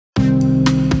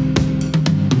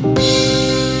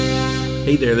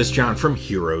Hey there, this is John from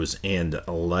Heroes and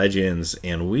Legends,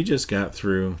 and we just got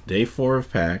through day 4 of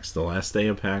PAX, the last day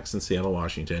of PAX in Seattle,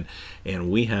 Washington,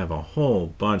 and we have a whole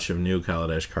bunch of new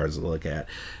Kaladesh cards to look at.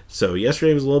 So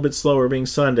yesterday was a little bit slower, being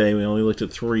Sunday. We only looked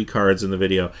at 3 cards in the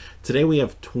video. Today we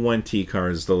have 20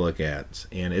 cards to look at,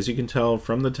 and as you can tell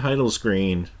from the title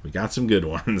screen, we got some good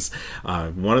ones.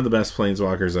 One of the best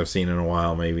Planeswalkers I've seen in a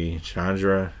while, maybe,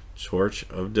 Chandra, Torch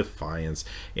of Defiance,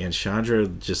 and Chandra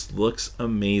just looks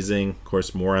amazing. Of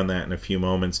course, more on that in a few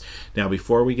moments. Now,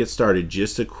 before we get started,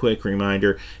 just a quick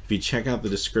reminder, if you check out the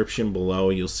description below,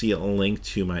 you'll see a link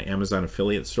to my Amazon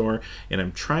affiliate store, and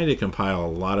I'm trying to compile a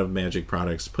lot of Magic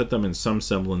products, put them in some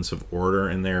semblance of order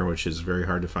in there, which is very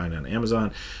hard to find on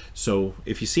Amazon. So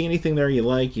if you see anything there you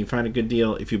like, you find a good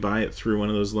deal, if you buy it through one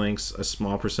of those links, a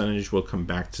small percentage will come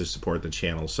back to support the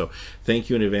channel. So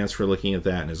thank you in advance for looking at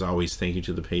that, and as always, thank you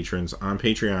to the patrons on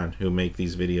Patreon who make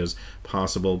these videos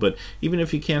possible. But even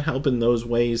if you can't help in those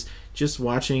ways, just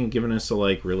watching, giving us a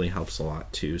like really helps a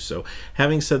lot too. So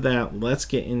having said that, let's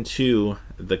get into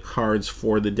the cards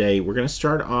for the day. We're going to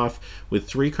start off with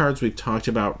 3 cards we've talked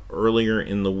about earlier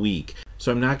in the week.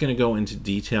 So I'm not going to go into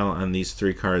detail on these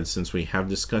 3 cards since we have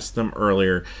discussed them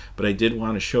earlier, but I did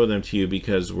want to show them to you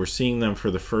because we're seeing them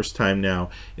for the first time now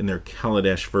in their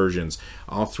Kaladesh versions.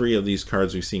 All 3 of these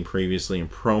cards we've seen previously in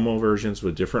promo versions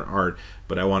with different art,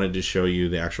 but I wanted to show you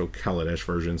the actual Kaladesh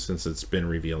version since it's been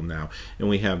revealed now. And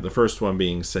we have the first one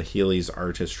being Saheeli's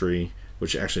Artistry,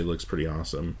 which actually looks pretty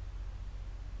awesome.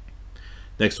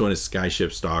 Next one is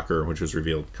Skyship Stalker, which was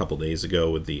revealed a couple days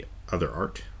ago with the other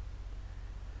art.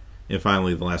 And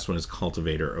finally, the last one is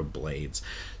Cultivator of Blades.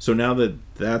 So now that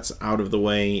that's out of the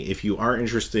way, if you are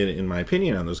interested in my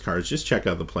opinion on those cards, just check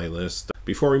out the playlist.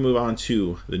 Before we move on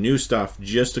to the new stuff,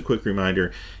 just a quick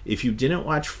reminder, if you didn't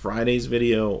watch Friday's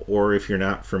video, or if you're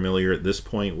not familiar at this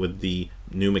point with the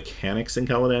new mechanics in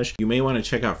Kaladesh, you may want to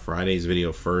check out Friday's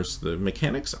video first. The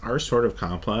mechanics are sort of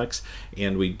complex,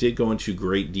 and we did go into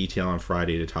great detail on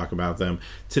Friday to talk about them.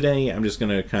 Today, I'm just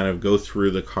going to kind of go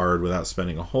through the card without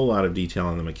spending a whole lot of detail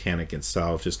on the mechanic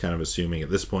itself, just kind of assuming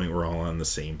at this point we're all on the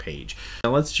same page.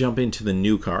 Now let's jump into the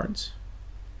new cards.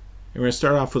 And we're going to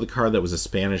start off with a card that was a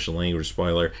Spanish language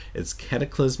spoiler. It's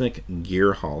Cataclysmic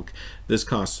Gearhulk. This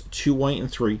costs 2 white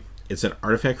and 3. It's an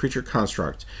artifact creature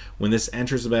construct. When this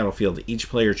enters the battlefield, each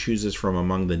player chooses from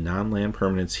among the non-land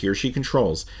permanents he or she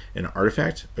controls an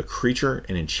artifact, a creature,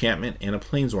 an enchantment, and a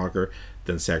planeswalker,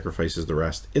 then sacrifices the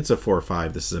rest. It's a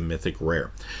 4/5. This is a mythic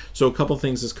rare. So a couple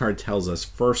things this card tells us.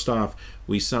 First off,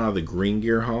 we saw the green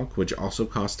Gearhulk, which also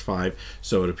cost 5.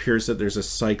 So it appears that there's a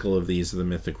cycle of these at the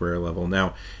mythic rare level.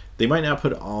 Now, they might not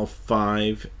put all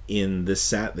 5 in this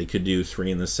set. They could do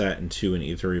 3 in the set and 2 in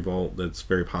Aether Revolt. That's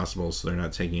very possible, so they're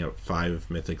not taking up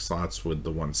 5 mythic slots with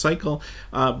the 1 cycle,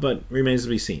 but remains to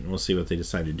be seen. We'll see what they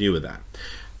decide to do with that.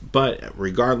 But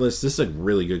regardless, this is a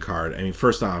really good card. I mean,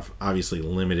 first off, obviously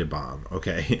limited bomb,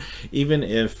 okay? Even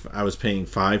if I was paying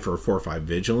 5 for a 4/5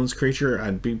 vigilance creature,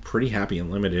 I'd be pretty happy and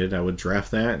limited. I would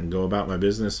draft that and go about my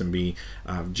business and be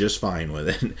just fine with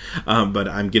it. But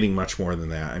I'm getting much more than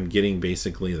that. I'm getting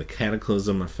basically the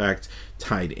Cataclysm effect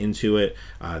tied into it,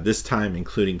 this time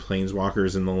including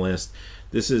Planeswalkers in the list.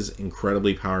 This is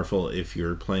incredibly powerful if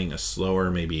you're playing a slower,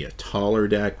 maybe a taller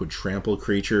deck with trample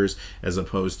creatures, as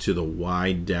opposed to the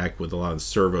wide deck with a lot of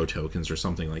servo tokens or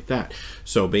something like that.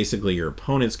 So basically your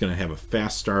opponent's going to have a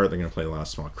fast start. They're going to play a lot of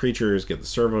small creatures, get the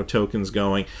servo tokens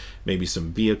going, maybe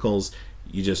some vehicles.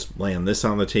 You just land this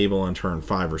on the table on turn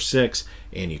 5 or 6,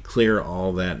 and you clear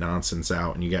all that nonsense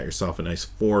out, and you got yourself a nice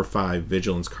 4/5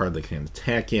 vigilance card that can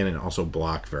attack in and also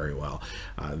block very well.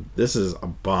 This is a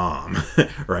bomb,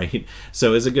 right?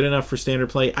 So is it good enough for standard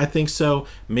play? I think so.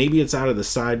 Maybe it's out of the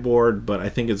sideboard, but I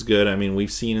think it's good. I mean,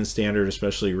 we've seen in standard,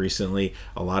 especially recently,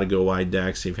 a lot of go wide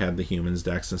decks. You've had the humans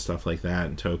decks and stuff like that,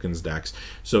 and tokens decks.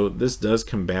 So this does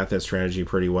combat that strategy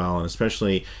pretty well, and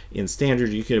especially in standard,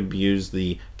 you could abuse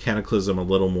the Cataclysm a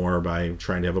little more by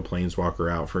trying to have a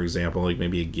planeswalker out, for example, like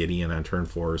maybe a Gideon on turn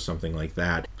 4 or something like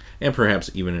that, and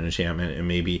perhaps even an enchantment, and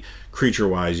maybe creature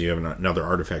wise you have another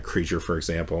artifact creature, for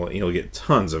example, and you'll get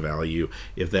tons of value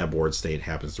if that board state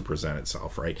happens to present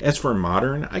itself, right? As for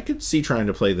modern, I could see trying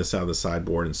to play this out of the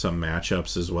sideboard in some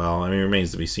matchups as well. I mean, it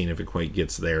remains to be seen if it quite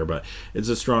gets there, but it's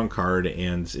a strong card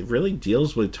and it really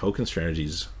deals with token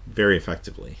strategies very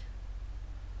effectively.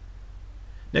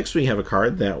 Next, we have a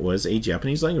card that was a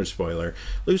Japanese language spoiler.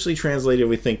 Loosely translated,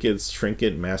 we think it's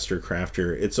Trinket Master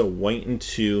Crafter. It's a white and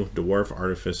 2 Dwarf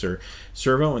Artificer.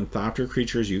 Servo and Thopter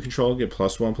creatures you control get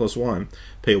 +1/+1.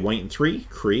 Pay a white and 3,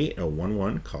 create a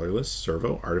 1/1 colorless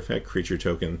Servo Artifact creature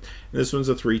token. And this one's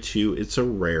a 3/2. It's a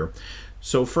rare.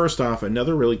 So first off,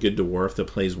 another really good dwarf that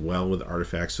plays well with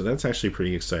artifacts, so that's actually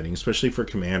pretty exciting, especially for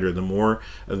Commander. The more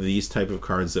of these type of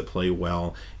cards that play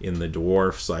well in the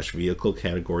dwarf / vehicle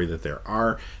category that there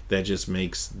are, that just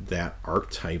makes that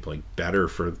archetype like better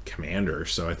for Commander.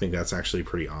 So I think that's actually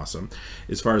pretty awesome.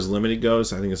 As far as limited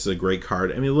goes, I think this is a great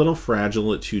card. I mean, a little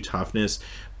fragile at 2 toughness,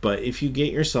 but if you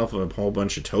get yourself a whole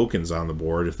bunch of tokens on the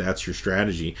board, if that's your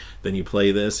strategy, then you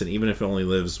play this, and even if it only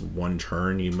lives 1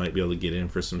 turn, you might be able to get in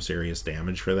for some serious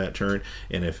damage for that turn.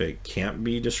 And if it can't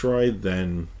be destroyed,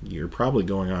 then you're probably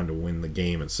going on to win the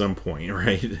game at some point,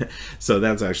 right? So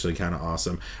that's actually kind of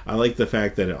awesome. I like the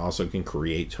fact that it also can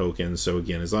create tokens. So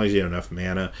again, as long as you have enough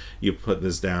mana, you put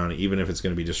this down, even if it's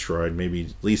going to be destroyed, maybe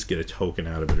at least get a token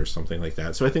out of it or something like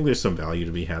that. So I think there's some value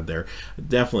to be had there.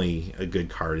 Definitely a good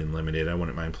card in limited. I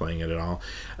wouldn't mind playing it at all.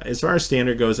 As far as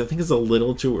standard goes, I think it's a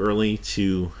little too early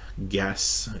to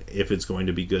guess if it's going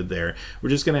to be good there. We're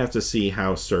just going to have to see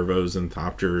how servos and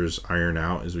thopters iron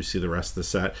out as we see the rest of the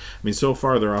set. I mean, so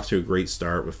far they're off to a great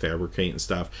start with fabricate and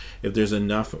stuff. If there's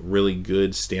enough really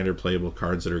good standard playable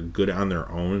cards that are good on their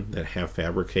own that have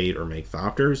fabricate or make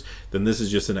thopters, then this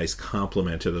is just a nice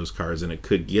complement to those cards, and it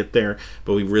could get there,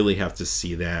 but we really have to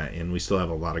see that, and we still have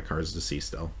a lot of cards to see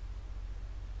still.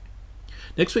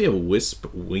 Next we have Wisp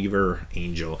Weaver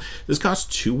Angel. This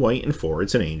costs 2 white and 4.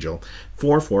 It's an angel.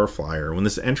 4/4 flyer. When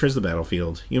this enters the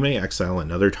battlefield, you may exile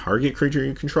another target creature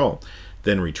you control.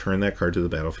 Then return that card to the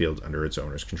battlefield under its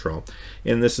owner's control.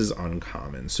 And this is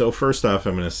uncommon. So first off,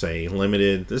 I'm going to say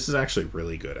limited. This is actually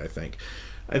really good, I think.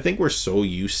 I think we're so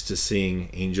used to seeing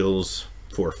angels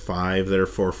for 5 that are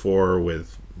 4/4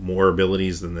 with more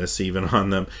abilities than this even on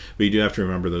them, but you do have to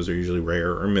remember those are usually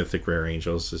rare or mythic rare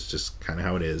angels. It's just kind of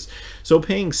how it is. So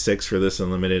paying 6 for this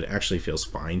unlimited actually feels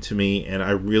fine to me, and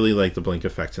I really like the blink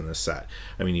effect in this set.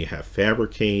 I mean, you have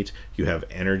fabricate, you have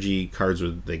energy cards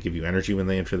they give you energy when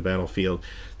they enter the battlefield.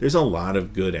 There's a lot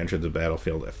of good enter the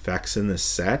battlefield effects in this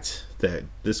set that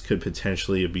this could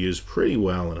potentially abuse pretty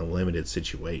well in a limited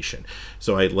situation.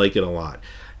 So I like it a lot.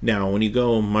 Now, when you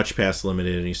go much past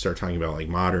limited and you start talking about like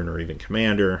modern or even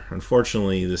commander,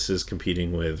 unfortunately, this is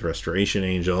competing with Restoration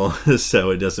Angel, so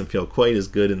it doesn't feel quite as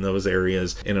good in those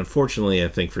areas. And unfortunately, I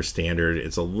think for standard,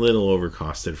 it's a little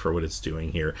overcosted for what it's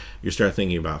doing here. You start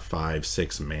thinking about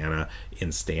 5-6 mana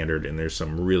in standard, and there's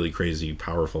some really crazy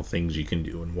powerful things you can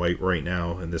do in white right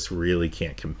now, and this really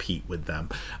can't compete with them.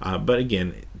 But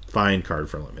again, fine card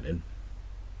for limited.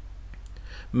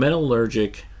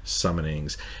 Metallurgic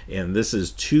Summonings, and this is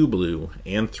 2 blue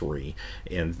and 3,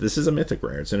 and this is a mythic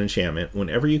rare. It's an enchantment.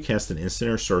 Whenever you cast an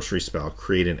instant or sorcery spell,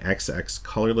 create an XX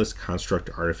colorless construct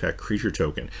artifact creature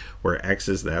token, where X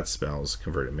is that spell's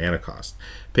converted mana cost.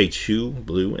 Pay 2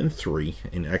 blue and 3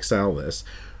 and exile this.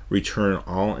 Return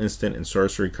all instant and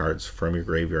sorcery cards from your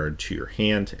graveyard to your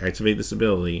hand. Activate this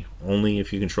ability only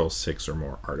if you control 6 or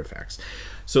more artifacts.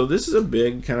 So this is a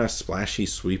big kind of splashy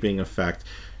sweeping effect.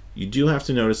 You do have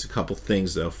to notice a couple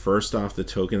things though. First off, the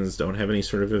tokens don't have any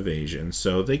sort of evasion,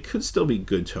 so they could still be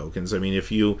good tokens. I mean, if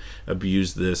you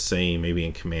abuse this, say maybe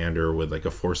in Commander with like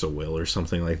a Force of Will or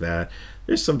something like that,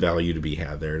 there's some value to be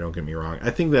had there, don't get me wrong. I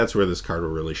think that's where this card will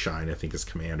really shine, I think, is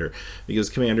Commander, because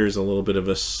Commander is a little bit of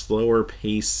a slower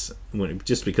pace,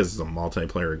 just because it's a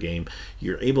multiplayer game.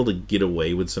 You're able to get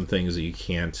away with some things that you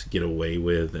can't get away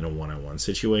with in a one-on-one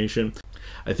situation.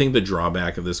 I think the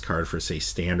drawback of this card for, say,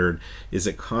 standard is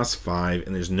it costs 5,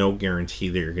 and there's no guarantee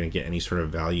that you're going to get any sort of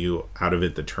value out of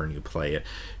it the turn you play it.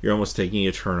 You're almost taking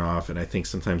a turn off, and I think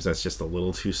sometimes that's just a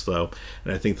little too slow,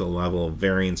 and I think the level of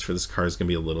variance for this card is going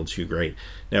to be a little too great.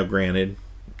 Now, granted,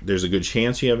 there's a good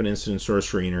chance you have an instant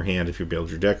sorcery in your hand if you build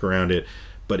your deck around it,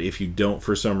 but if you don't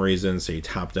for some reason, say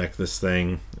top deck this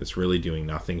thing, it's really doing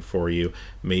nothing for you.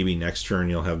 Maybe next turn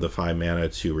you'll have the 5 mana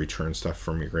to return stuff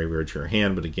from your graveyard to your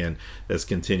hand, but again, that's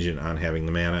contingent on having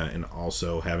the mana and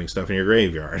also having stuff in your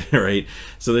graveyard, right?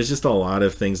 So there's just a lot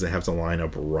of things that have to line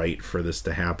up right for this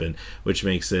to happen, which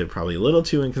makes it probably a little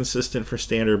too inconsistent for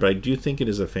standard, but I do think it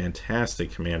is a fantastic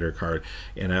Commander card,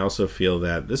 and I also feel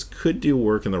that this could do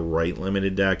work in the right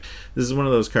limited deck. This is one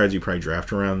of those cards you probably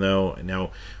draft around though.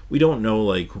 Now, we don't know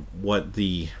like what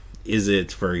the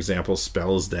for example,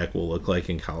 spells deck will look like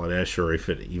in Kaladesh, or if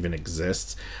it even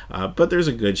exists, but there's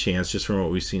a good chance, just from what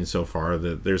we've seen so far,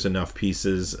 that there's enough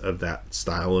pieces of that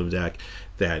style of deck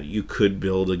that you could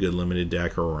build a good limited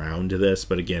deck around this.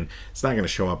 But again, it's not going to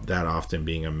show up that often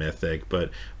being a mythic, but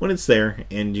when it's there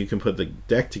and you can put the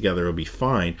deck together, it'll be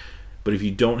fine. But if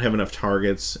you don't have enough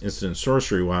targets instant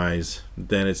sorcery wise,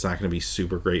 then it's not going to be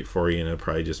super great for you, and it'll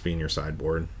probably just be in your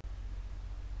sideboard.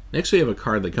 Next, we have a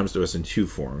card that comes to us in 2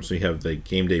 forms. We have the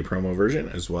Game Day promo version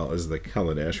as well as the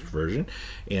Kaladesh version,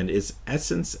 and it's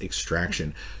Essence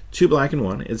Extraction. 2 black and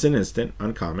 1. It's an instant,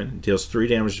 uncommon. Deals 3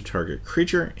 damage to target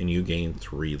creature, and you gain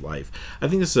 3 life. I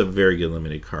think this is a very good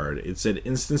limited card. It's at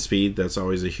instant speed. That's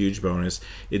always a huge bonus.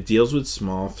 It deals with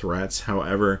small threats.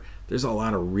 However, there's a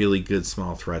lot of really good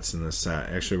small threats in this set.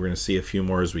 Actually, we're going to see a few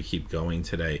more as we keep going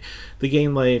today. The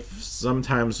gain life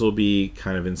sometimes will be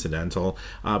kind of incidental,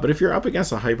 but if you're up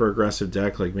against a hyper-aggressive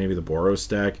deck, like maybe the Boros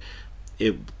deck,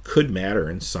 it could matter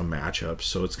in some matchups,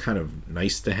 so it's kind of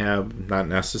nice to have, not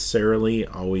necessarily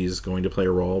always going to play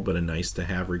a role, but a nice to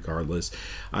have regardless.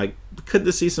 Could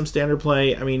this see some standard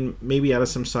play? I mean, maybe out of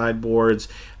some sideboards.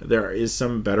 There is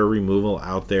some better removal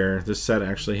out there. This set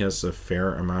actually has a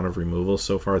fair amount of removal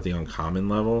so far at the uncommon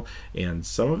level, and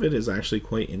some of it is actually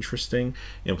quite interesting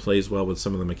and plays well with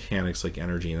some of the mechanics like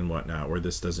energy and whatnot, where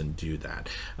this doesn't do that.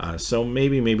 So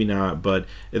maybe, maybe not, but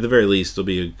at the very least, it'll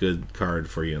be a good card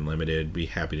for you in limited. Be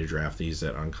happy to draft these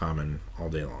at uncommon all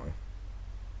day long.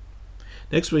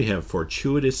 Next we have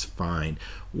Fortuitous Find.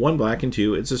 1 black and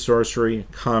 2. It's a sorcery,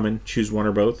 common. Choose one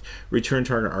or both. Return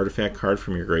target artifact card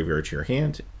from your graveyard to your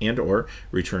hand, and or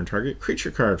return target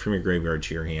creature card from your graveyard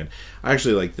to your hand. I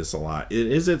actually like this a lot. It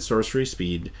is at sorcery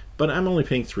speed, but I'm only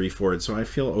paying 3 for it, so I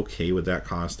feel okay with that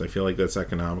cost. I feel like that's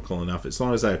economical enough as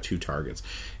long as I have 2 targets.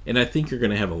 And I think you're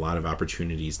going to have a lot of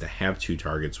opportunities to have 2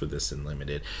 targets with this in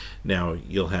limited. Now,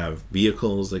 you'll have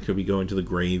vehicles that could be going to the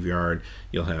graveyard.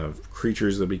 You'll have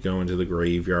creatures that be going to the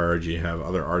graveyard. You have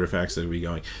other artifacts that will be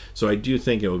going. So I do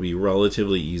think it will be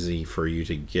relatively easy for you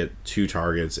to get 2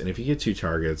 targets. And if you get 2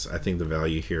 targets, I think the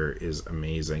value here is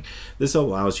amazing. This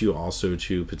allows you also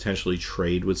to potentially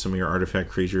trade with some of your artifact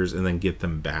creatures and then get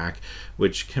them back,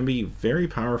 which can be very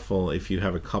powerful if you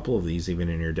have a couple of these even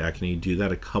in your deck, and you do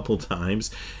that a couple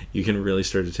times, you can really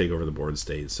start to take over the board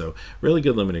state. So really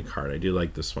good limited card. I do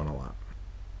like this one a lot.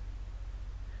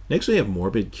 Next we have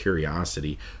Morbid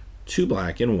Curiosity. 2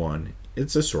 black and 1.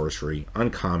 It's a sorcery,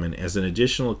 uncommon. As an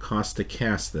additional cost to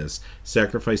cast this,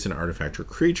 sacrifice an artifact or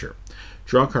creature.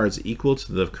 Draw cards equal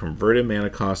to the converted mana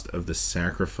cost of the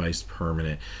sacrificed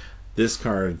permanent. This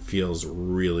card feels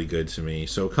really good to me.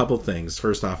 So a couple things.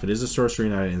 First off, it is a sorcery,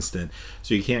 not an instant,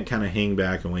 so you can't kind of hang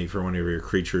back and wait for one of your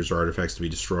creatures or artifacts to be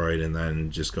destroyed and then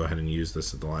just go ahead and use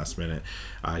this at the last minute.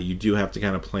 You do have to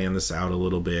kind of plan this out a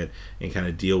little bit and kind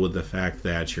of deal with the fact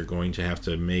that you're going to have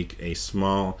to make a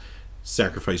small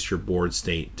sacrifice your board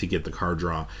state to get the card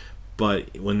draw.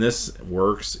 But when this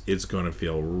works, it's going to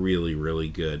feel really, really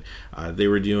good. They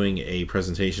were doing a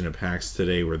presentation at PAX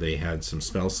today where they had some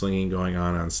spell slinging going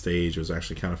on stage. It was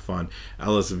actually kind of fun.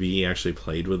 LSV actually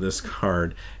played with this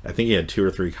card. I think he had 2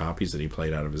 or 3 copies that he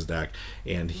played out of his deck,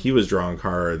 and he was drawing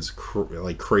cards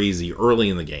like crazy early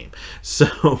in the game.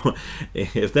 So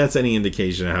if that's any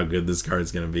indication of how good this card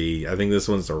is going to be, I think this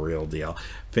one's the real deal.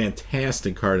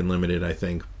 Fantastic card in limited, I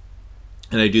think.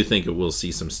 And I do think it will see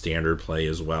some standard play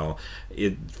as well.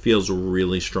 It feels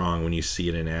really strong when you see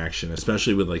it in action,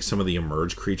 especially with like some of the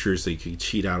emerge creatures that you can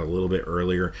cheat out a little bit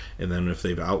earlier, and then if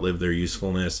they've outlived their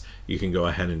usefulness, you can go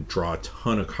ahead and draw a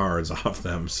ton of cards off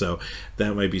them. So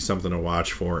that might be something to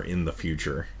watch for in the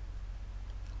future.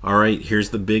 Alright,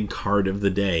 here's the big card of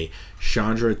the day.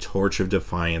 Chandra, Torch of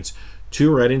Defiance.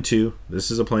 2 red and 2.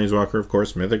 This is a Planeswalker, of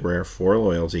course, mythic rare, 4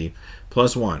 loyalty.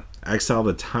 +1. Exile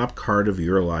the top card of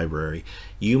your library.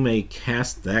 You may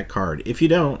cast that card. If you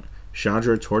don't,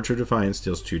 Chandra, Torch of Defiance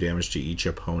deals 2 damage to each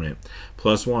opponent.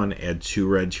 +1. Add 2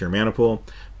 red to your mana pool.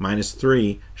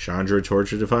 -3. Chandra,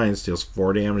 Torch of Defiance deals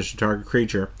 4 damage to target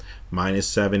creature.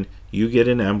 -7. You get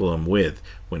an emblem with,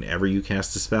 whenever you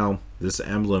cast a spell, this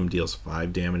emblem deals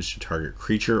 5 damage to target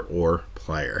creature or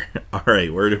player.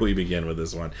 Alright, where do we begin with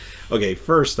this one? Okay,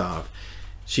 first off,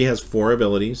 she has 4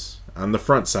 abilities. On the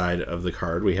front side of the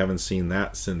card, we haven't seen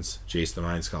that since Jace the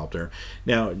Mind Sculptor.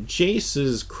 Now, Jace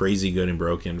is crazy good and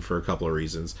broken for a couple of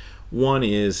reasons. One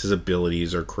is his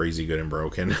abilities are crazy good and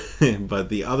broken, but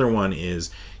the other one is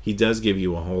he does give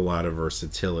you a whole lot of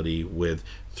versatility with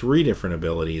 3 different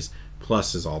abilities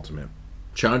plus his ultimate.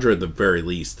 Chandra, at the very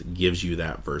least, gives you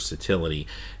that versatility.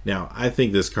 Now, I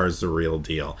think this card's the real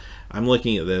deal. I'm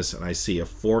looking at this and I see a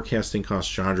 4 casting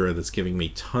cost Chandra that's giving me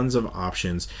tons of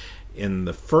options. And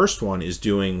the first one is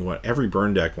doing what every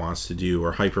burn deck wants to do,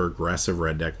 or hyper aggressive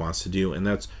red deck wants to do, and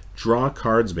that's draw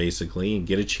cards basically and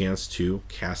get a chance to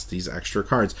cast these extra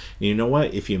cards. And you know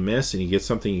what? If you miss and you get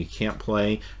something you can't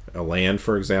play, a land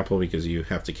for example, because you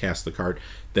have to cast the card,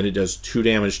 then it does 2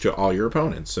 damage to all your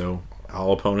opponents. So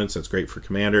all opponents, that's great for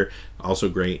commander, also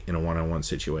great in a one-on-one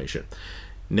situation.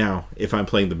 Now, if I'm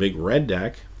playing the big red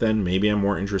deck, then maybe I'm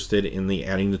more interested in the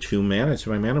adding the 2 mana to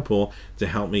my mana pool to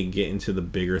help me get into the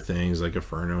bigger things like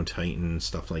Inferno, Titan,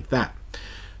 stuff like that.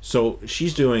 So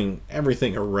she's doing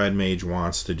everything a red mage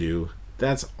wants to do.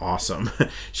 That's awesome.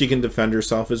 She can defend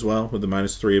herself as well with the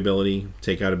 -3 ability,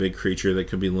 take out a big creature that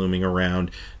could be looming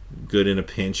around. Good in a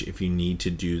pinch if you need to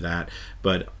do that,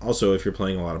 but also if you're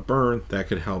playing a lot of burn, that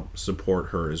could help support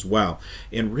her as well.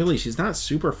 And really, she's not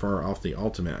super far off the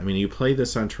ultimate. I mean, you play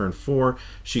this on turn 4,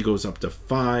 she goes up to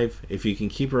 5. If you can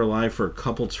keep her alive for a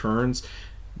couple turns,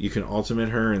 you can ultimate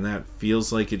her, and that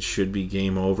feels like it should be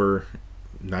game over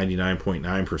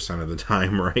 99.9% of the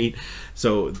time, right?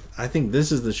 So I think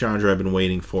this is the Chandra I've been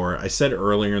waiting for. I said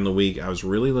earlier in the week I was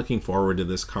really looking forward to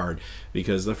this card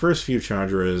because the first few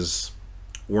Chandras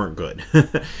weren't good.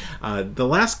 The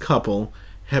last couple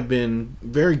have been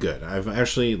very good. I've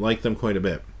actually liked them quite a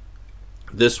bit.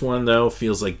 This one, though,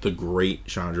 feels like the great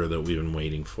Chandra that we've been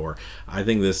waiting for. I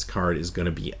think this card is going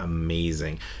to be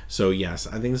amazing. So, yes,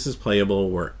 I think this is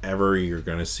playable wherever you're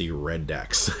going to see red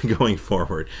decks going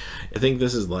forward. I think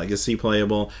this is legacy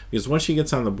playable because once she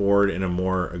gets on the board in a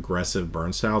more aggressive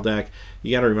burn style deck,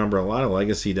 you got to remember a lot of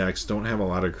legacy decks don't have a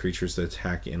lot of creatures to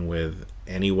attack in with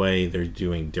anyway. They're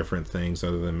doing different things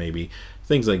other than maybe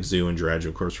things like Zoo and Dredge,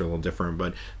 of course, are a little different,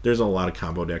 but there's a lot of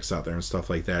combo decks out there and stuff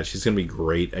like that. She's going to be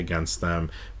great against them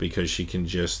because she can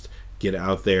just get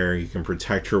out there, you can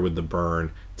protect her with the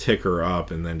burn, tick her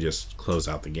up, and then just close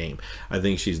out the game. I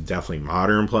think she's definitely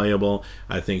modern playable.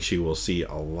 I think she will see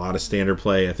a lot of standard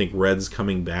play. I think Red's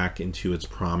coming back into its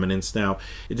prominence now.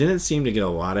 It didn't seem to get a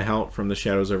lot of help from the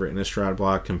Shadows over Innistrad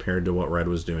block compared to what Red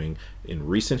was doing in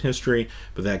recent history,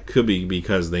 but that could be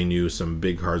because they knew some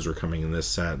big cards were coming in this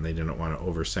set and they didn't want to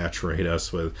oversaturate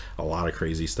us with a lot of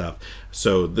crazy stuff.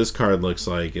 So this card looks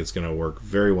like it's going to work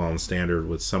very well in standard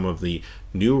with some of the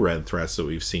new red threats that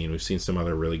we've seen. We've seen some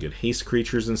other really good haste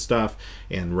creatures and stuff,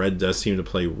 and red does seem to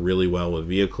play really well with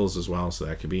vehicles as well, so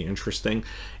that could be interesting.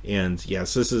 And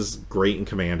yes, this is great in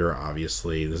Commander,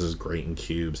 obviously. This is great in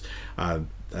cubes.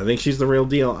 I think she's the real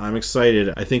deal. I'm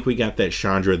excited. I think we got that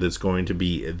Chandra that's going to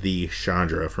be the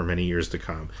Chandra for many years to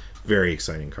come. Very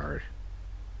exciting card.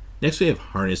 Next we have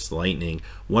Harnessed Lightning.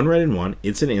 1 red and 1.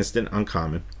 It's an instant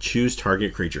uncommon. Choose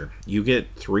target creature. You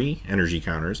get 3 energy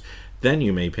counters. Then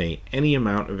you may pay any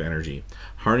amount of energy.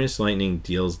 Harnessed Lightning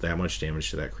deals that much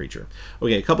damage to that creature.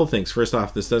 Okay, a couple things. First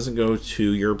off, this doesn't go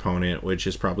to your opponent, which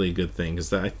is probably a good thing,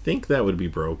 because I think that would be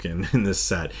broken in this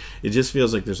set. It just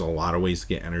feels like there's a lot of ways to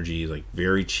get energy, like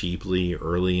very cheaply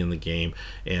early in the game,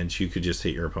 and you could just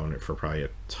hit your opponent for probably a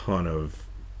ton of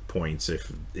points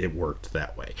if it worked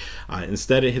that way.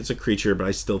 Instead it hits a creature, but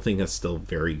I still think that's still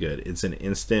very good. It's an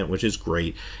instant, which is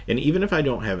great, and even if I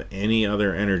don't have any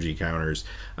other energy counters,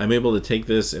 I'm able to take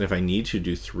this, and if I need to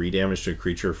do 3 damage to a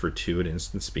creature for 2 at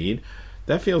instant speed,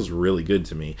 that feels really good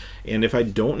to me. And if I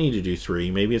don't need to do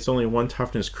 3, maybe it's only 1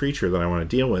 toughness creature that I want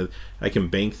to deal with, I can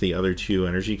bank the other 2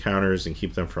 energy counters and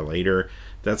keep them for later.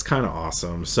 That's kind of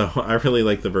awesome. So I really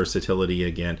like the versatility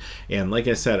again. And like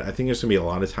I said, I think there's going to be a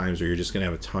lot of times where you're just going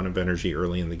to have a ton of energy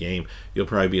early in the game. You'll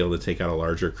probably be able to take out a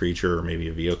larger creature or maybe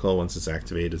a vehicle once it's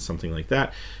activated, something like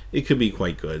that. It could be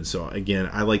quite good. So again,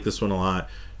 I like this one a lot.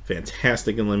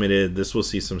 Fantastic and limited. This will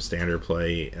see some standard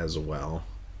play as well.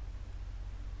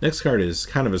 Next card is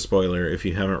kind of a spoiler if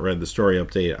you haven't read the story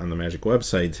update on the Magic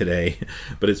website today,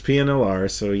 but it's PNLR,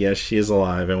 so yes, she is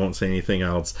alive. I won't say anything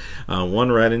else.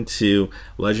 1 red and 2,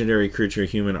 legendary creature,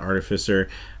 human artificer,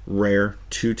 rare,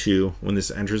 2/2. When this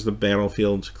enters the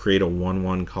battlefield, create a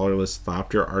 1/1 colorless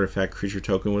Thopter artifact creature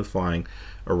token with flying.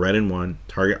 A red and 1,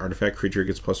 target artifact creature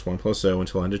gets +1/+0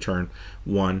 until end of turn.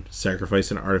 1, sacrifice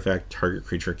an artifact, target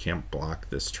creature can't block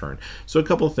this turn. So a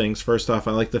couple things. First off,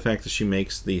 I like the fact that she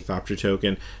makes the Thopter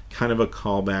token kind of a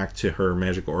callback to her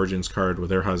Magic Origins card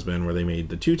with her husband, where they made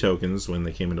the 2 tokens when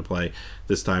they came into play.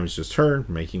 This time it's just her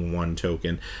making 1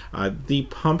 token. The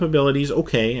pump ability is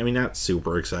okay. I mean, not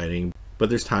super exciting, but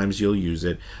there's times you'll use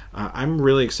it. I'm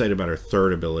really excited about her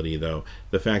 3rd ability, though.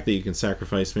 The fact that you can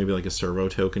sacrifice maybe like a servo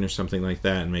token or something like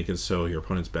that and make it so your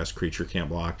opponent's best creature can't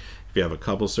block. If you have a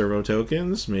couple servo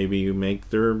tokens, maybe you make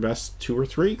their best 2 or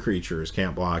 3 creatures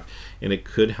can't block, and it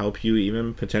could help you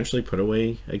even potentially put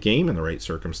away a game in the right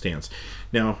circumstance.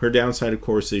 Now, her downside, of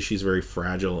course, is she's very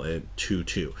fragile at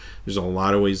 2/2. There's a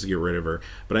lot of ways to get rid of her,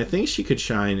 but I think she could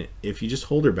shine if you just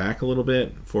hold her back a little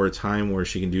bit for a time where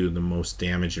she can do the most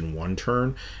damage in 1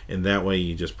 turn, and that way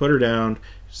you just put her down,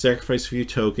 sacrifice a few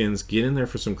tokens, get in there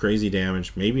for some crazy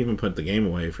damage, maybe even put the game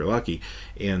away if you're lucky.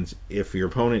 And if your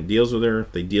opponent deals with her,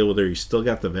 they deal with her, you still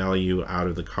got the value out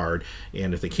of the card.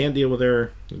 And if they can't deal with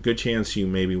her, a good chance you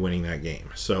may be winning that game.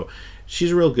 So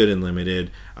she's real good and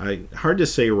limited. Hard to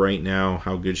say right now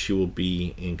how good she will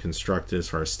be in constructed as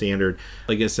far as standard.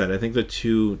 Like I said, I think the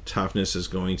 2 toughness is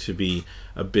going to be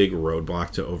a big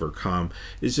roadblock to overcome.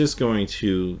 It's just going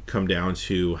to come down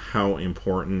to how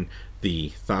important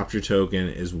the Thopter token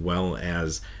as well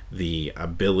as the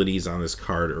abilities on this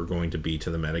card are going to be to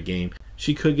the metagame.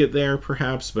 She could get there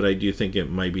perhaps, but I do think it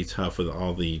might be tough with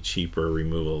all the cheaper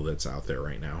removal that's out there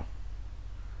right now.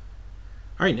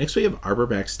 Alright, next we have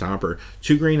Arborback Stomper.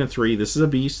 2 green and 3. This is a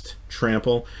beast,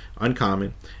 trample,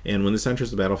 uncommon, and when this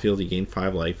enters the battlefield you gain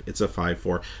 5 life. It's a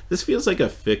 5/4. This feels like a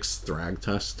fixed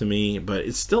Thragtusk to me, but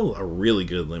it's still a really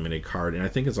good limited card, and I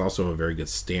think it's also a very good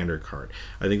standard card.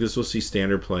 I think this will see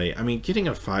standard play. I mean, getting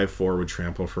a 5/4 with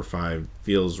trample for 5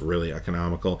 feels really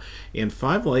economical, and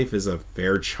 5 life is a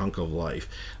fair chunk of life.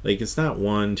 Like, it's not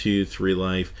 1, 2, 3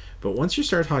 life, but once you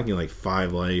start talking like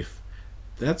 5 life,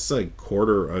 that's a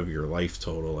quarter of your life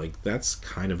total. Like, that's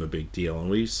kind of a big deal, and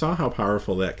we saw how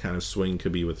powerful that kind of swing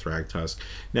could be with Thragtusk.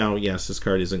 Now, yes, this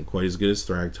card isn't quite as good as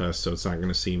Thragtusk, so it's not going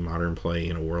to see modern play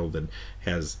in a world that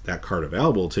has that card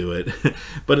available to it,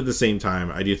 but at the same time,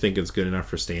 I do think it's good enough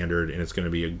for standard, and it's going to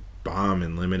be a bomb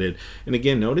and limited. And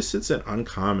again, notice it's an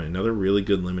uncommon, another really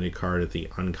good limited card at the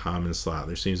uncommon slot.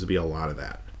 There seems to be a lot of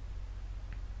that.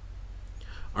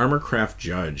 Armorcraft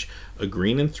Judge, a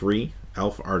green and 3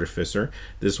 Elf Artificer.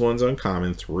 This one's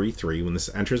uncommon, 3/3. When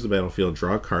this enters the battlefield,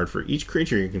 draw a card for each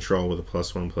creature you control with a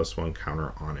 +1/+1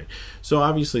 counter on it. So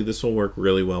obviously this will work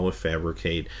really well with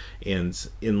Fabricate, and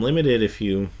in limited, if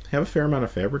you have a fair amount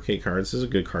of Fabricate cards, this is a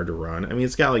good card to run. I mean,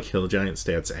 it's got like Hill Giant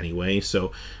stats anyway,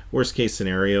 so worst case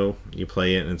scenario, you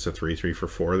play it and it's a 3/3 for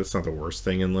 4. That's not the worst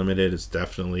thing in limited. It's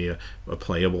definitely a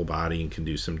playable body and can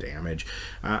do some damage.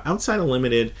 Outside of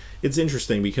limited, it's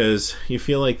interesting because you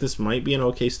feel like this might be an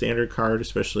okay standard card,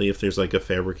 especially if there's like a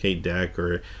Fabricate deck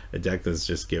or a deck that's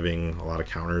just giving a lot of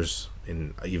counters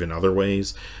in even other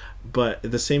ways. But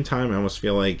at the same time, I almost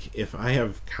feel like if I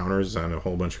have counters on a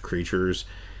whole bunch of creatures,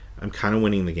 I'm kind of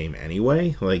winning the game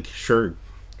anyway. Like, sure,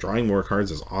 drawing more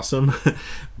cards is awesome,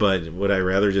 but would I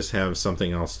rather just have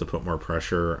something else to put more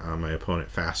pressure on my opponent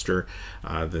faster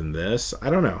than this? I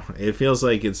don't know. It feels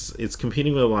like it's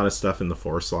competing with a lot of stuff in the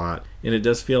 4 slot, and it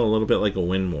does feel a little bit like a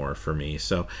win more for me.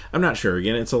 So I'm not sure.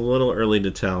 Again, it's a little early to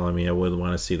tell. I mean, I would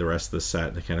want to see the rest of the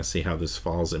set to kind of see how this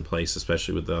falls in place,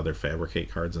 especially with the other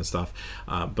Fabricate cards and stuff.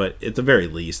 But at the very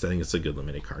least, I think it's a good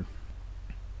limited card.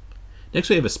 Next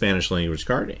we have a Spanish language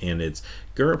card, and it's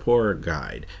Gurapur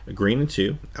Guide, a green and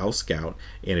 2, Elf Scout,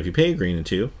 and if you pay a green and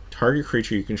 2, target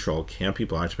creature you control can't be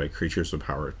blocked by creatures with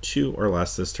power 2 or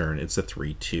less this turn. It's a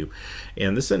 3/2.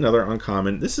 And this is another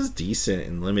uncommon. This is decent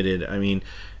and limited. I mean,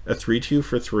 a 3/2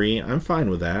 for 3, I'm fine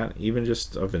with that. Even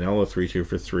just a vanilla 3/2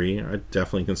 for 3, I'd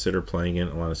definitely consider playing it in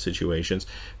a lot of situations.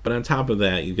 But on top of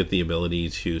that, you get the ability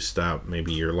to stop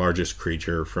maybe your largest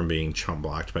creature from being chump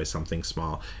blocked by something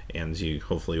small, and you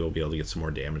hopefully will be able to get some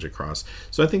more damage across.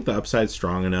 So I think the upside's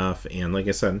strong enough, and like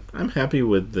I said, I'm happy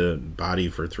with the body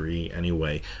for 3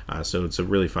 anyway. So it's a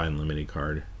really fine limited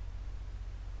card.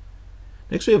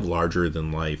 Next we have Larger Than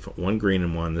Life, 1 green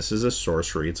and 1. This is a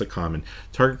sorcery. It's a common.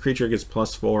 Target creature gets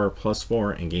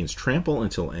 +4/+4 and gains trample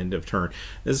until end of turn.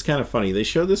 This is kind of funny. They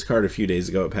showed this card a few days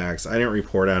ago at PAX. I didn't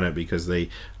report on it because they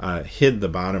hid the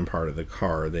bottom part of the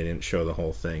card. They didn't show the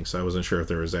whole thing, so I wasn't sure if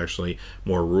there was actually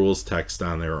more rules text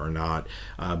on there or not.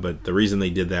 But the reason they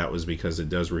did that was because it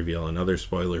does reveal another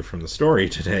spoiler from the story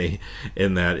today,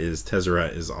 and that is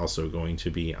Tezzeret is also going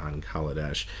to be on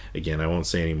Kaladesh. Again, I won't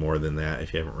say any more than that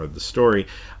if you haven't read the story.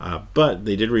 But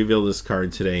they did reveal this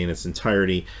card today in its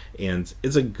entirety, and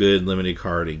it's a good limited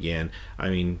card again. I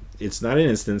mean, it's not an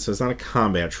instant, so it's not a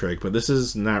combat trick, but this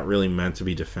is not really meant to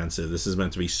be defensive. This is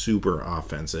meant to be super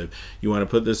offensive. You want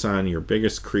to put this on your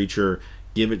biggest creature,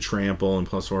 give it trample and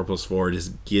 +4/+4,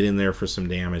 just get in there for some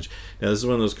damage. Now this is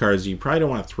one of those cards you probably don't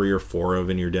want 3 or 4 of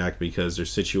in your deck, because there's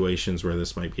situations where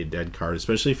this might be a dead card,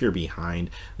 especially if you're behind.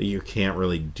 You can't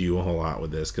really do a whole lot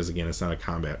with this because, again, it's not a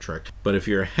combat trick. But if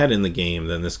you're ahead in the game,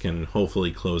 then this can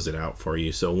hopefully close it out for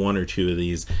you. So 1 or 2 of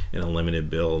these in a limited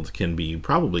build can be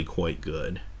probably quite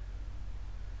good.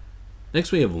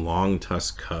 Next we have Long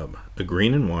Tusk Cub, a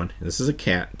green and 1. This is a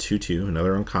cat, 2/2,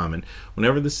 another uncommon.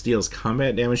 Whenever this deals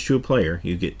combat damage to a player,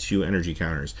 you get 2 energy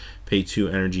counters. Pay 2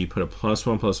 energy, put a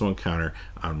 +1/+1 counter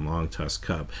on Long Tusk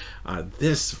Cub.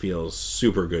 This feels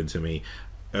super good to me.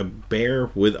 A bear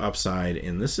with upside,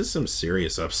 and this is some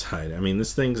serious upside. I mean,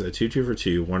 this thing's a 2/2 for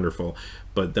 2, wonderful.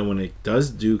 But then when it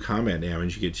does do combat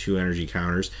damage, you get 2 energy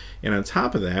counters. And on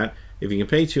top of that, if you can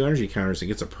pay 2 energy counters, it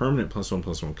gets a permanent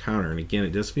 +1/+1 counter. And again,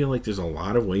 it does feel like there's a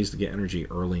lot of ways to get energy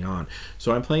early on.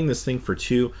 So I'm playing this thing for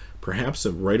 2. Perhaps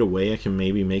right away I can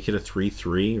maybe make it a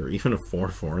 3/3 or even a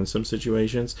 4/4 in some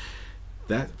situations.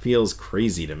 That feels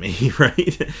crazy to me,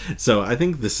 right? So I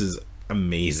think this is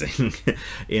amazing.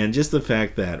 And just the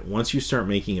fact that once you start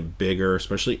making it bigger,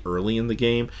 especially early in the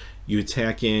game, you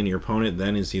attack in, your opponent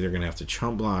then is either going to have to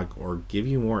chump block or give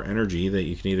you more energy that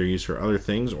you can either use for other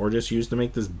things or just use to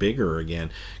make this bigger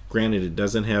again. Granted, it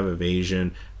doesn't have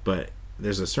evasion, but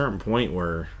there's a certain point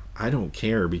where I don't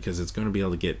care because it's going to be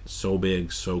able to get so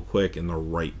big so quick in the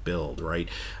right build, right?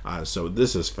 So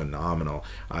this is phenomenal.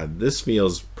 This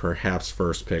feels perhaps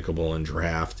first pickable in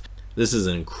draft. This is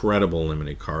an incredible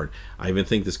limited card. I even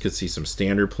think this could see some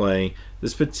standard play.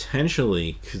 This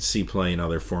potentially could see play in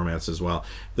other formats as well.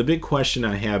 The big question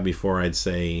I have before I'd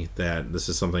say that this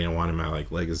is something I want in my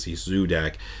Legacy Zoo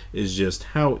deck is just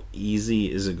how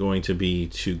easy is it going to be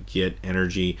to get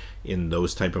energy in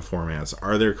those type of formats?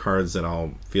 Are there cards that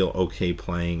I'll feel okay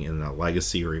playing in a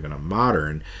Legacy or even a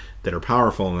Modern that are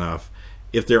powerful enough?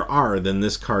 If there are, then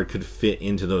this card could fit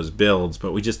into those builds,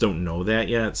 but we just don't know that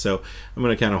yet. So I'm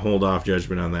going to kind of hold off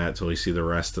judgment on that until we see the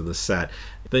rest of the set.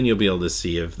 Then you'll be able to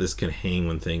see if this can hang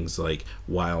when things like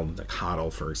Wild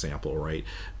Coddle, for example, right?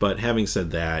 But having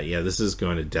said that, yeah, this is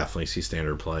going to definitely see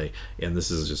standard play, and this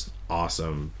is just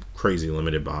awesome, crazy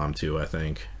limited bomb too, I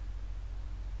think.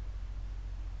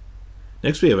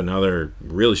 Next we have another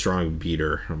really strong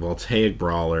beater, a Voltaic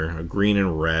Brawler, a green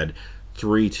and red,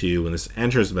 3/2. When this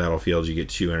enters the battlefield, you get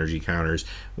 2 energy counters.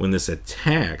 When this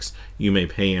attacks, you may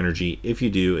pay energy. If you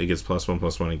do, it gets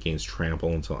 +1/+1. It gains trample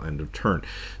until end of turn.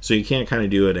 So you can't kind of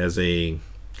do it as a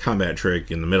combat trick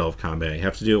in the middle of combat. You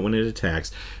have to do it when it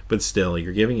attacks, but still,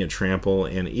 you're giving it trample,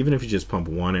 and even if you just pump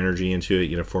 1 energy into it,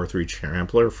 you get a 4/3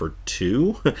 trampler for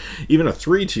 2. Even a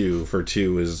 3/2 for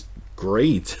 2 is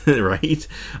great, right?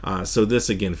 So this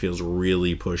again feels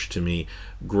really pushed to me.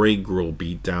 Great Gruul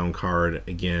beatdown card.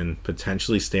 Again,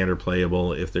 potentially standard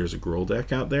playable if there's a Gruul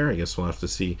deck out there. I guess we'll have to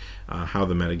see how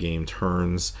the metagame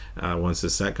turns once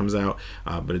this set comes out.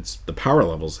 But it's the power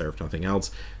levels there, if nothing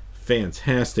else.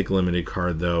 Fantastic limited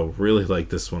card though. Really like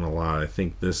this one a lot. I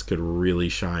think this could really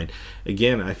shine.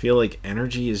 Again, I feel like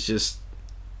energy is just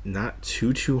not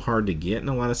too hard to get in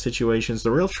a lot of situations.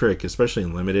 The real trick, especially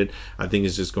in limited, I think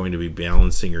is just going to be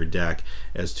balancing your deck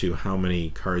as to how many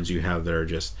cards you have that are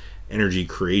just energy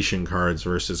creation cards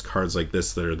versus cards like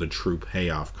this that are the true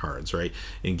payoff cards, right?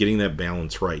 And getting that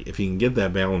balance right. If you can get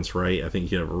that balance right, I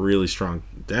think you have a really strong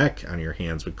deck on your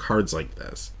hands with cards like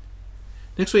this.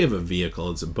 Next we have a vehicle.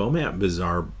 It's a Bomat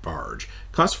Bizarre Barge.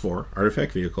 Cost 4,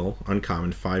 artifact vehicle,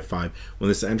 uncommon, 5/5. When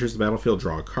this enters the battlefield,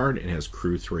 draw a card and has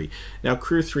crew 3. Now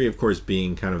crew 3, of course,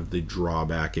 being kind of the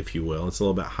drawback, if you will. It's a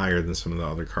little bit higher than some of the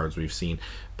other cards we've seen.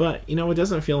 But, you know, it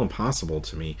doesn't feel impossible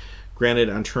to me. Granted,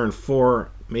 on turn 4,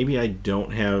 maybe I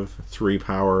don't have 3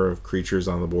 power of creatures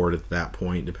on the board at that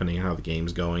point, depending on how the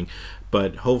game's going.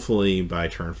 But hopefully by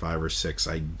turn 5 or 6,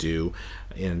 I do.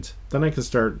 And then I can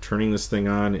start turning this thing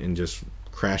on and just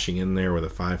crashing in there with a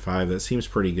 5/5. That seems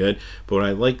pretty good. But what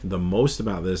I like the most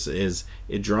about this is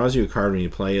it draws you a card when you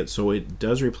play it, so it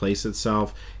does replace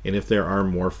itself. And if there are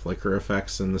more flicker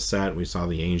effects in the set, we saw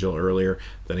the Angel earlier,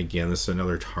 then again, this is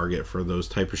another target for those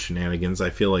type of shenanigans. I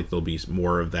feel like there'll be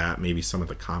more of that, maybe some at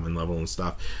the common level and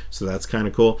stuff. So that's kind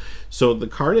of cool. So the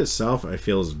card itself, I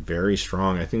feel, is very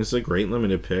strong. I think it's a great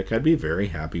limited pick. I'd be very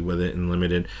happy with it in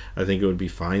limited. I think it would be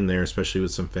fine there, especially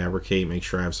with some Fabricate. Make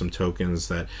sure I have some tokens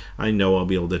that I know I'll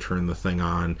be able to turn the thing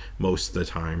on most of the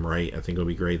time, right? I think it'll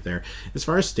be great there. As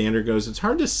far as standard goes, it's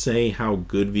hard to say how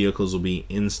good vehicles will be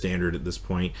in standard at this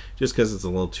point, just because it's a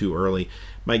little too early.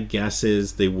 My guess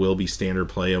is they will be standard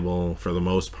playable for the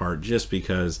most part, just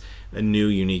because a new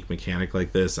unique mechanic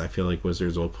like this, I feel like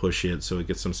Wizards will push it so it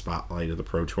gets some spotlight of the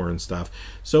Pro Tour and stuff.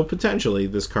 So potentially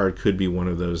this card could be one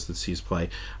of those that sees play.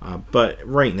 But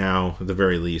right now, at the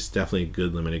very least, definitely a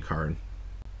good limited card.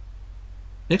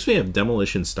 Next we have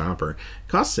Demolition Stomper.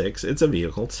 Cost 6, it's a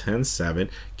vehicle, 10/7,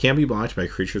 can be blocked by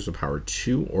creatures with power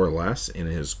 2 or less, and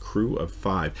it has crew of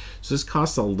 5. So this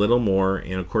costs a little more,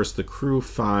 and of course the crew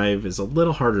 5 is a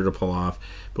little harder to pull off,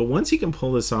 but once you can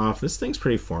pull this off, this thing's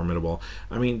pretty formidable.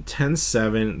 I mean,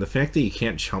 10/7, the fact that you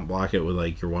can't chump block it with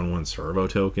like your 1/1 servo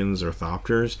tokens or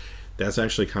Thopters, that's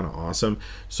actually kind of awesome.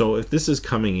 So if this is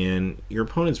coming in, your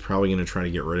opponent's probably going to try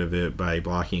to get rid of it by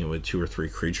blocking it with 2 or 3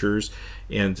 creatures.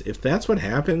 And if that's what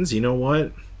happens, you know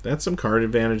what? That's some card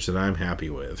advantage that I'm happy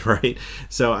with, right?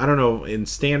 So I don't know, in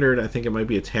standard, I think it might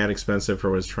be a tad expensive for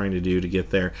what it's trying to do to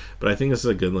get there, but I think this is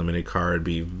a good limited card. I'd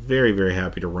be very, very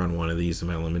happy to run one of these in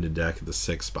my limited deck at the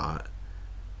 6th spot.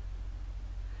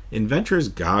 Inventor's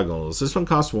Goggles. This one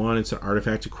costs 1. It's an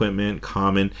artifact equipment,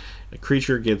 common. A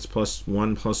creature gets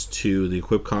 +1/+2. The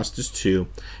equip cost is 2.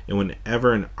 And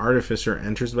whenever an artificer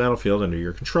enters the battlefield under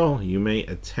your control, you may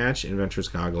attach Inventor's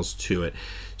Goggles to it.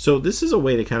 So this is a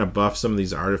way to kind of buff some of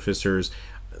these artificers.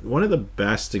 one of the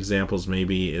best examples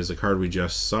maybe is a card we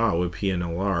just saw with Pia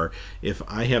Nalar. If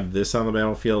I have this on the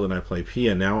battlefield and I play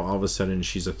Pia, now all of a sudden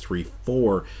she's a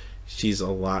 3/4. She's a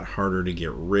lot harder to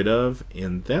get rid of,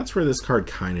 and that's where this card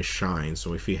kind of shines.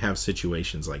 So if you have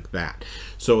situations like that,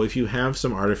 so if you have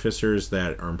some artificers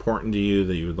that are important to you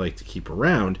that you would like to keep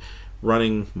around,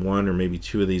 running one or maybe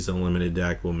two of these in a limited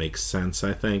deck will make sense,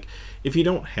 I think. If you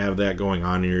don't have that going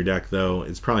on in your deck, though,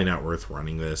 it's probably not worth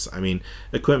running this. I mean,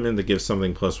 equipment that gives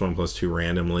something +1/+2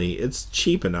 randomly, it's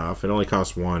cheap enough. It only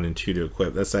costs 1 and 2 to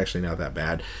equip. That's actually not that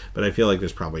bad, but I feel like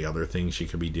there's probably other things you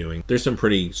could be doing. There's some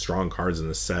pretty strong cards in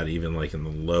this set, even like in the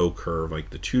low curve,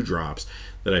 like the 2-drops,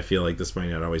 that I feel like this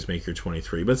might not always make your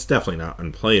 23, but it's definitely not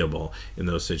unplayable in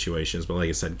those situations. But like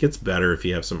I said, it gets better if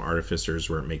you have some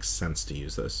artificers where it makes sense to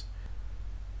use this.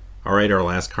 Alright, our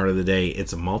last card of the day,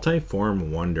 it's a Multiform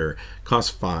Wonder.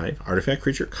 Costs 5, Artifact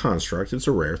Creature Construct, it's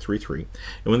a rare 3/3.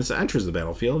 And when this enters the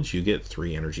battlefield, you get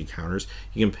 3 energy counters.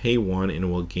 You can pay 1 and it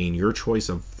will gain your choice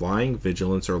of Flying,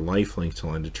 Vigilance, or Lifelink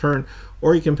till end of turn,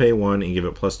 or you can pay 1 and give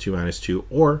it +2/-2,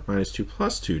 or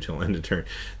 -2/+2 till end of turn.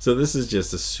 So this is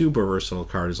just a super versatile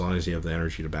card as long as you have the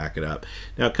energy to back it up.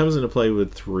 Now it comes into play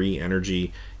with 3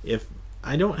 energy. If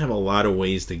I don't have a lot of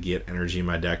ways to get energy in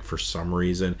my deck for some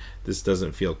reason, this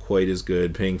doesn't feel quite as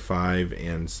good. Paying 5,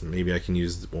 and maybe I can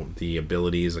use the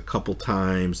abilities a couple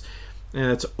times, and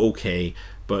that's okay.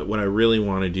 But what I really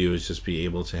want to do is just be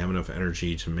able to have enough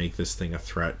energy to make this thing a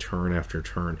threat turn after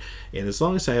turn. And as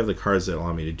long as I have the cards that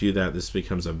allow me to do that, this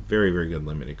becomes a very, very good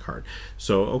limited card.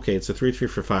 So, okay, it's a 3/3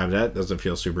 for 5. That doesn't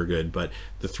feel super good. But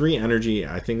the 3 energy,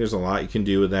 I think there's a lot you can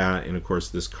do with that. And, of course,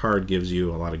 this card gives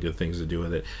you a lot of good things to do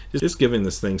with it. Just giving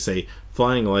this thing, say,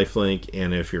 Flying, Lifelink,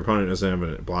 and if your opponent doesn't have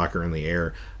a blocker in the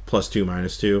air,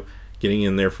 +2/-2, getting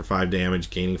in there for 5 damage,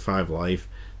 gaining 5 life.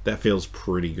 That feels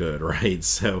pretty good, right?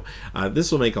 So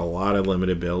this will make a lot of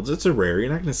limited builds. It's a rare.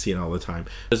 You're not going to see it all the time.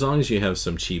 As long as you have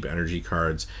some cheap energy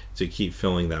cards to keep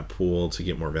filling that pool to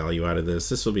get more value out of this,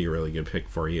 this will be a really good pick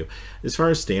for you. As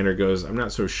far as standard goes, I'm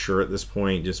not so sure at this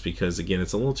point, just because, again,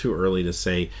 it's a little too early to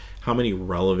say how many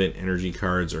relevant energy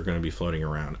cards are going to be floating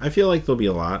around. I feel like there'll be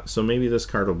a lot, so maybe this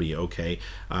card will be okay,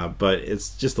 but it's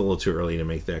just a little too early to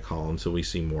make that call until we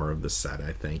see more of the set,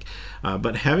 I think.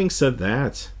 But having said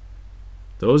that,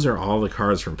 those are all the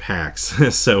cards from PAX.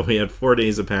 So we had 4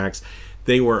 days of PAX.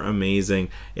 They were amazing.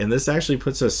 And this actually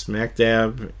puts us smack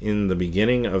dab in the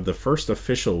beginning of the first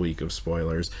official week of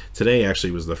spoilers. Today actually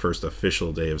was the first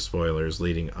official day of spoilers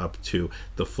leading up to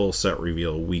the full set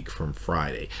reveal week from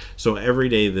Friday. So every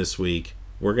day this week,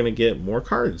 we're going to get more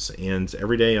cards, and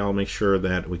every day I'll make sure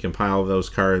that we compile those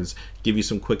cards, give you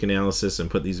some quick analysis,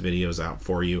 and put these videos out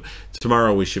for you.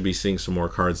 Tomorrow we should be seeing some more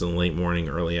cards in the late morning,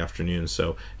 early afternoon,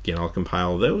 so again, I'll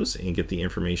compile those and get the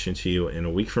information to you. In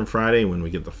a week from Friday, when we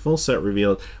get the full set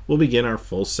revealed, we'll begin our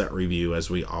full set review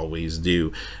as we always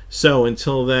do. So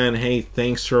until then, hey,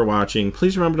 thanks for watching.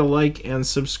 Please remember to like and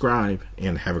subscribe,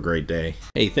 and have a great day.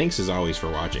 Hey, thanks as always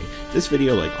for watching. This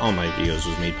video, like all my videos,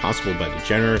 was made possible by the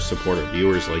generous support of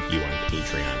viewers like you on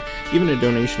Patreon. Even a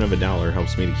donation of $1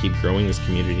 helps me to keep growing this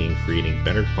community and creating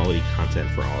better quality content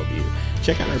for all of you.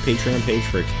 Check out our Patreon page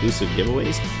for exclusive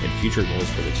giveaways and future goals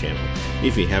for the channel.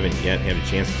 If you haven't yet had a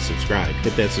chance to subscribe,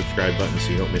 hit that subscribe button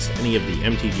so you don't miss any of the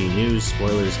MTG news,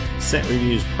 spoilers, set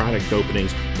reviews, product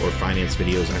openings, or finance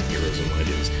videos on Heroes and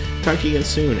Legends. Talk to you again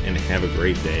soon, and have a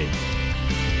great day.